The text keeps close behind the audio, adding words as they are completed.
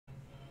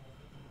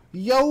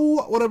Yo,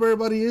 what up,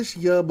 everybody? It's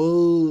your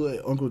boy,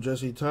 Uncle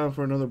Jesse. Time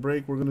for another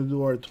break. We're going to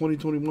do our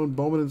 2021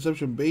 Bowman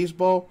Inception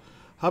Baseball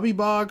Hobby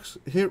Box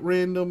Hit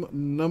Random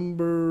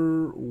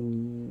number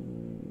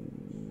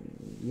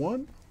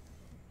 1.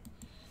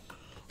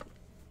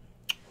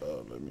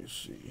 Let me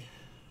see.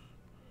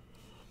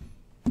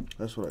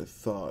 That's what I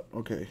thought.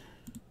 Okay.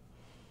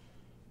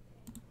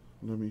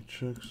 Let me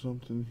check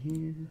something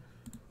here.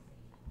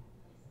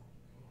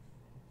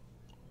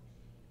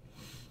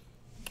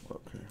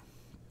 Okay.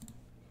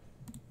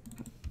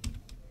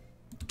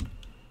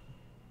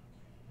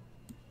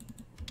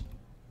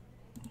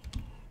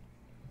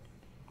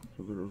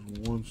 So there was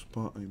one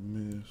spot I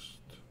missed.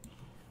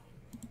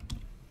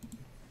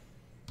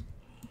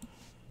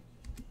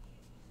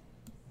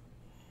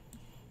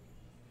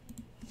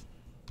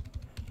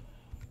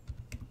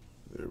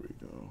 There we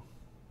go.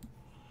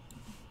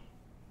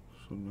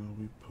 So now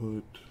we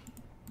put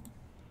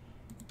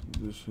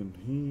this in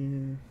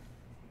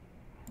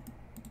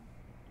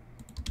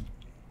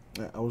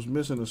here. I was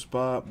missing a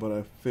spot, but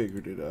I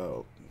figured it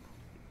out.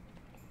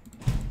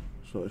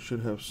 So I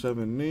should have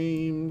 7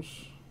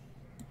 names.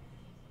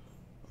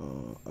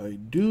 I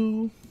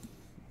do.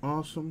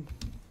 Awesome.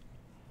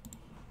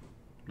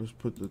 Let's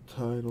put the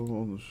title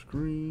on the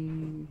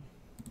screen.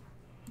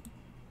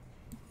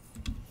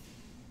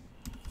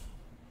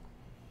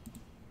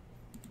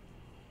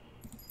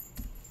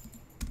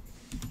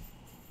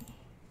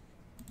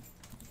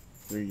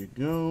 There you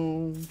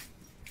go.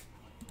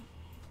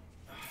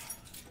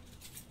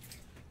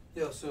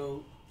 Yo,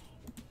 so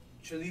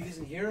should I leave these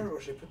in here or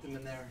should I put them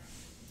in there?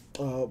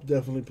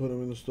 Definitely put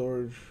them in the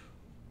storage.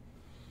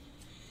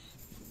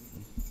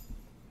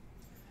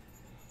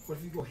 What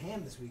if you go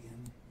ham this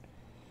weekend?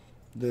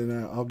 Then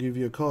I'll give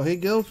you a call. Hey,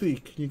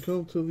 Gelfie, can you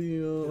come to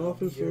the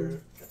office? I'll be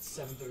here at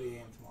 7:30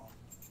 a.m. tomorrow.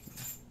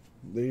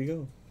 There you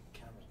go.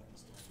 Camera's been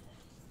installed.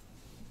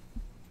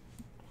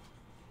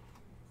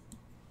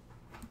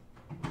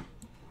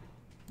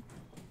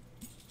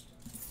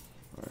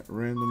 All right,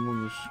 random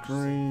on the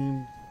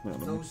screen.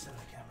 Those set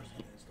of cameras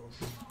been installed.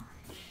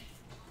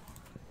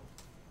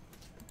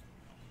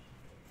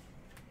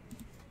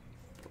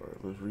 All right,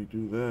 let's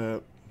redo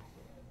that.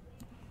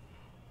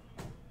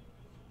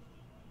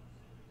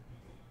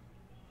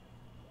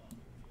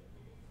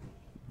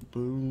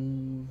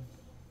 Boom.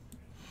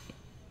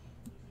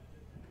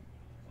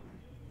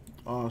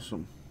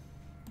 Awesome.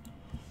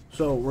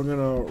 So we're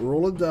gonna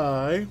roll a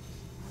die.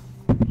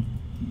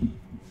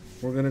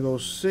 We're gonna go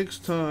 6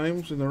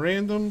 times in the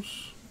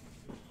randoms.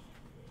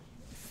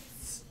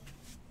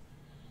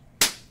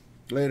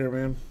 Later,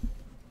 man.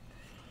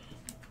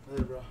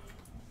 Later, bro.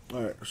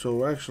 Alright,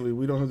 so actually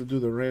we don't have to do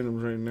the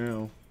randoms right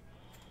now.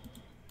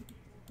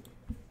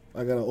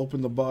 I gotta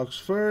open the box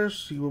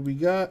first, see what we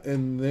got,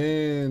 and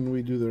then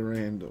we do the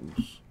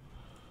randoms.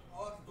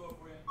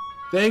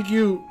 Thank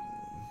you.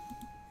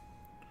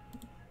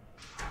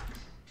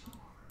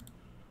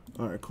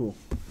 Alright, cool.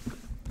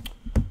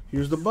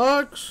 Here's the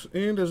box,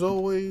 and as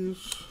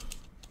always,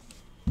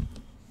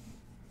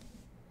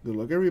 good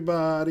luck,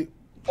 everybody.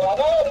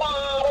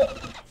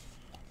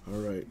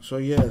 Alright, so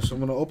yes,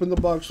 I'm gonna open the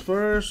box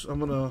first. I'm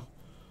gonna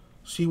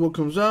see what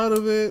comes out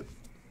of it,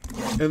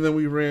 and then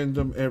we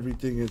random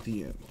everything at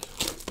the end.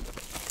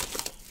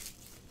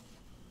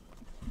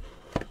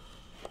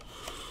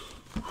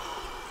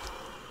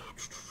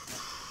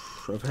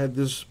 I've had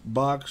this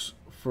box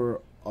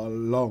for a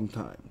long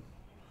time.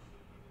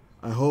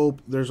 I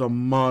hope there's a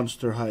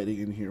monster hiding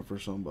in here for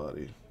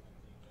somebody.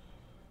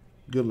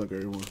 Good luck,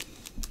 everyone.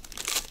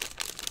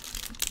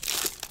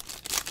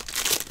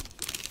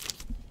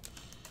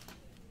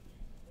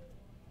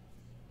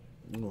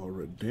 Oh,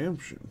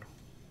 redemption.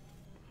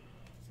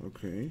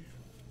 Okay.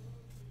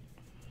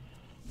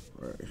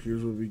 All right,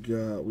 here's what we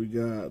got. We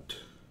got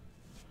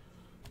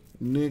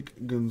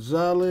Nick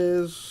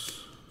Gonzalez,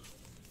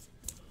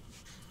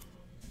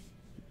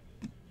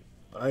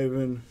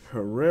 Ivan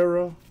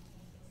Herrera,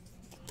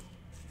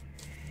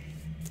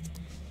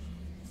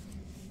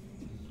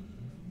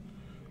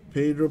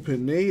 Pedro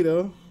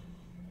Pineda,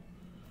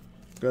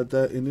 got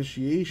that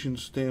initiation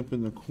stamp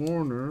in the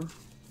corner,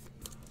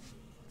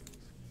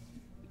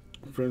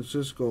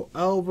 Francisco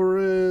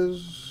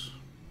Alvarez,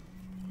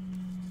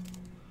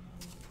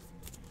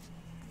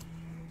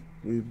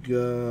 we've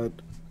got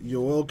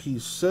Yoelqui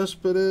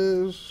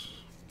Cespedes.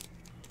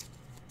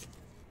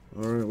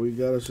 Alright, we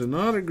got us an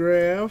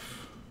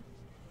autograph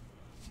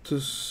to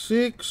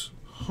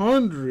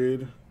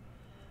 600,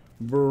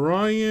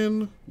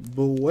 Brian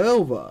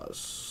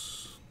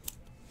Buelvas.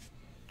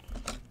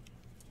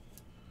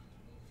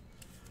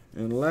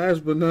 And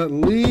last but not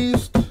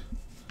least,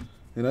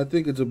 and I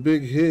think it's a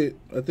big hit,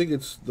 I think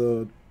it's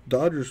the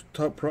Dodgers'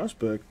 top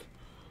prospect,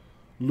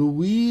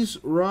 Luis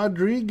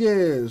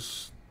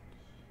Rodriguez,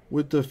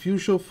 with the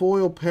fuchsia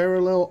foil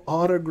parallel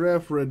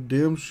autograph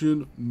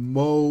redemption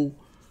mojo,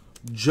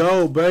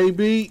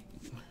 baby.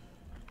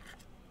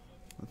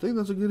 I think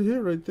that's a good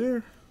hit right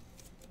there.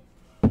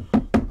 I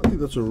think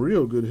that's a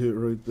real good hit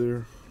right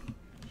there.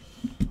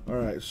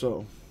 Alright,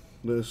 so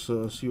let's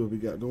see what we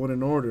got. Going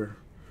in order.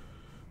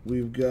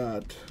 We've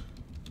got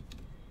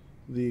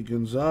the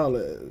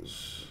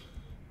Gonzalez.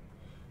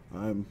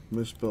 I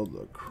misspelled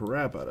the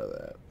crap out of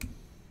that.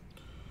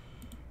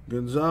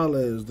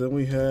 Gonzalez. Then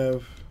we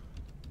have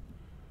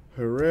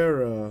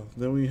Herrera.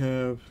 Then we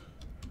have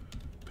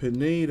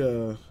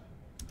Pineda.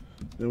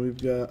 Then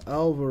we've got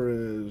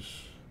Alvarez.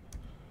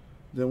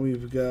 Then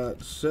we've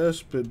got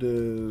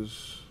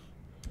Cespedes.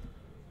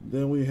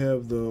 Then we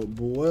have the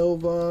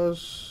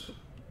Buelvas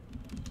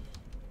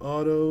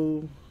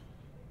auto.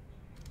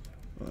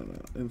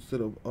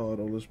 Instead of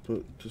auto, let's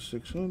put to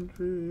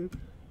 600.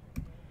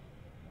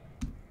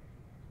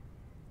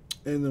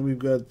 And then we've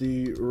got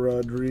the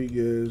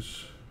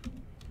Rodriguez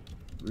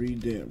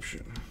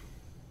redemption.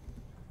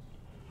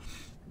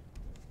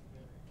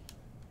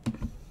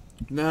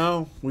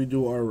 Now we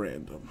do our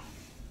random.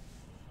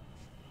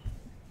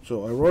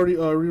 So I already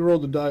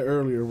re-rolled the die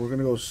earlier. We're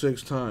gonna go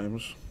 6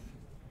 times.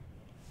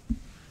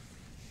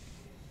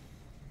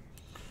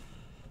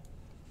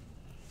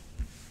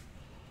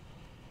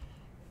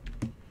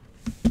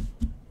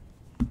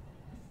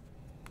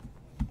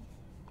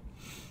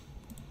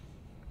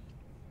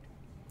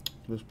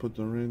 Let's put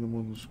the random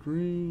on the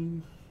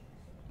screen.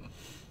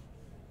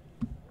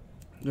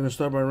 Gonna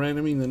start by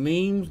randoming the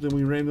names, then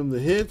we random the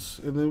hits,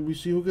 and then we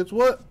see who gets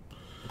what.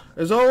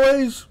 As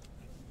always,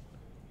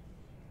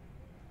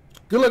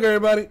 good luck,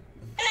 everybody.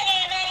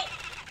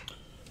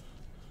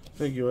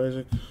 Thank you,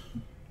 Isaac.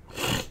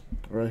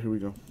 All right, here we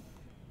go.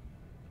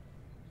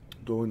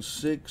 Going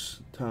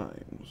 6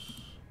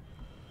 times.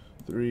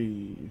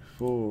 3,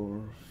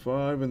 4,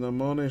 5, and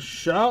I'm on a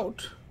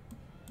shout.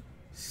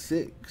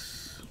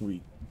 6.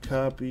 We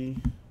copy.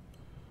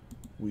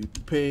 We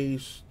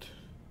paste.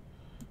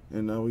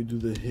 And now we do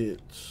the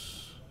hits.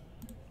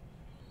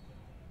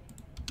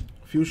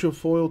 Fuchsia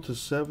foil to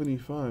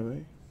 75, eh?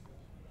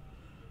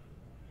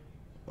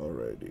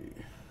 Alrighty.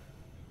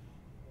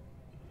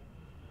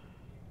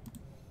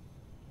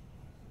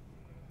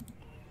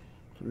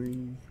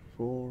 Three,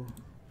 4,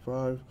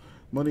 5.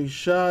 Money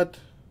shot.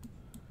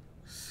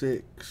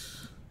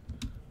 6.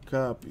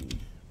 Copy.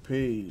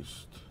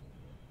 Paste.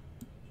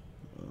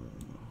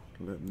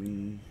 Let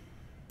me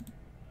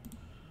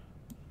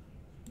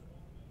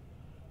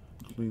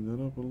clean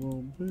that up a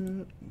little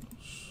bit.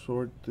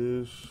 Sort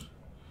this.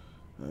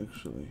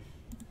 Actually,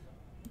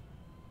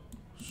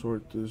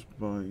 sort this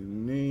by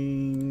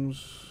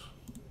names.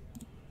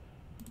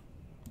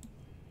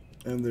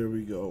 And there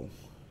we go.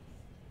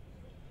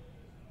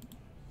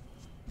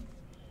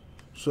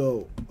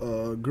 So,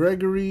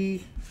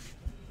 Gregory,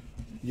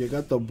 you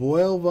got the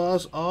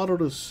Buelvas auto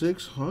to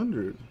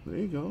 600. There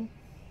you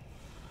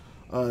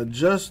go.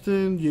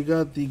 Justin, you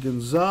got the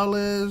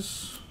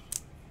Gonzalez.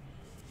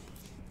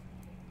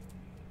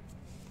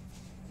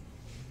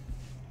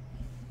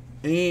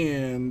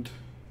 And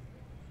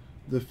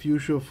the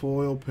Fuchsia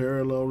Foil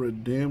Parallel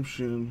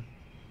Redemption,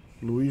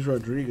 Luis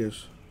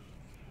Rodriguez.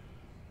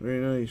 Very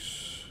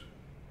nice.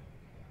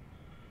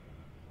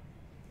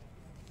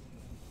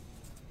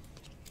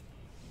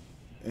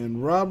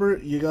 And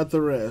Robert, you got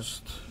the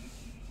rest.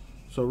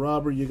 So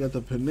Robert, you got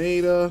the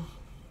Pineda,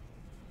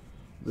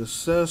 the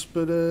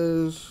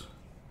Cespedes,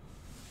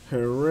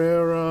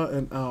 Herrera,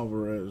 and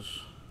Alvarez.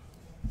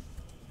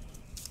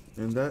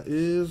 And that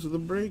is the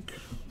break.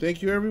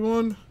 Thank you,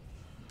 everyone.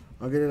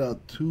 I'll get it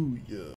out to you.